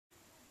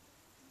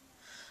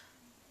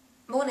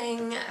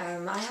Morning.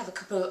 I have a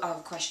couple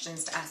of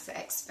questions to ask the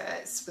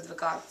experts with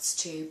regards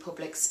to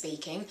public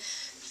speaking.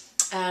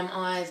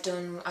 I've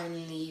done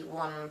only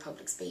one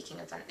public speaking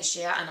event this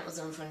year, and it was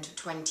in front of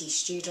 20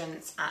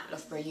 students at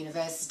Loughborough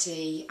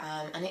University,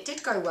 and it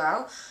did go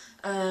well.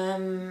 I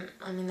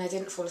mean, they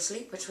didn't fall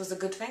asleep, which was a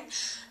good thing.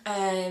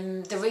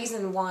 The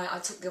reason why I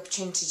took the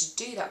opportunity to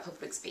do that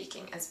public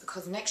speaking is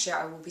because next year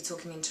I will be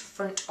talking in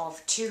front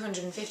of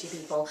 250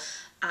 people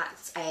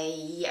at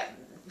a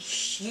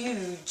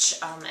huge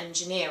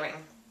engineering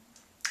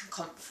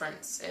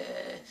conference.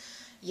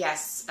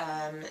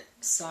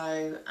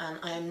 So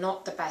I am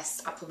not the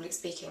best at public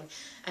speaking,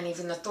 and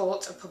even the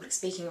thought of public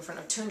speaking in front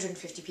of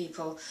 250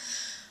 people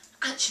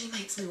actually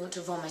makes me want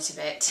to vomit a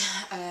bit.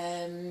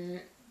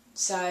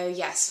 So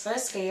yes,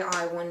 firstly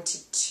I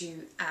wanted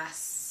to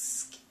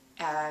ask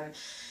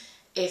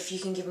if you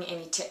can give me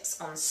any tips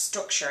on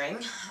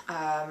structuring,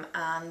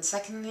 and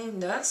secondly,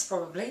 nerves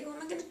probably. What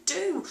am I going to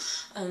do?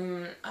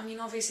 I mean,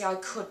 obviously I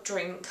could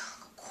drink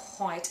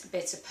quite a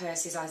bit of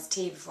Percy's iced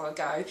tea before I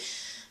go,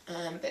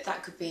 but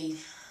that could be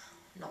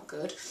not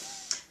good.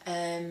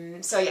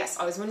 So yes,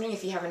 I was wondering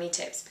if you have any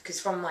tips,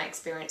 because from my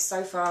experience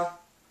so far,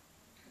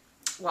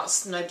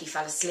 whilst nobody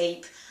fell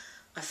asleep,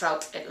 I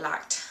felt it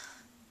lacked,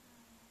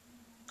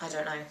 I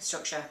don't know,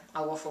 structure.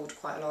 I waffled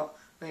quite a lot,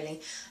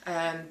 really.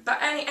 But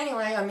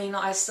anyway, I mean,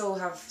 I still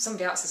have,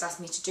 somebody else has asked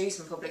me to do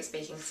some public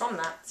speaking from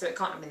that, so it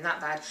can't have been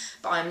that bad,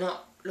 but I'm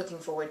not looking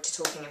forward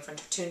to talking in front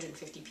of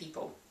 250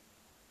 people.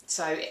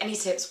 So any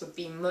tips would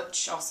be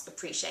much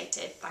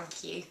appreciated.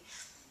 Thank you.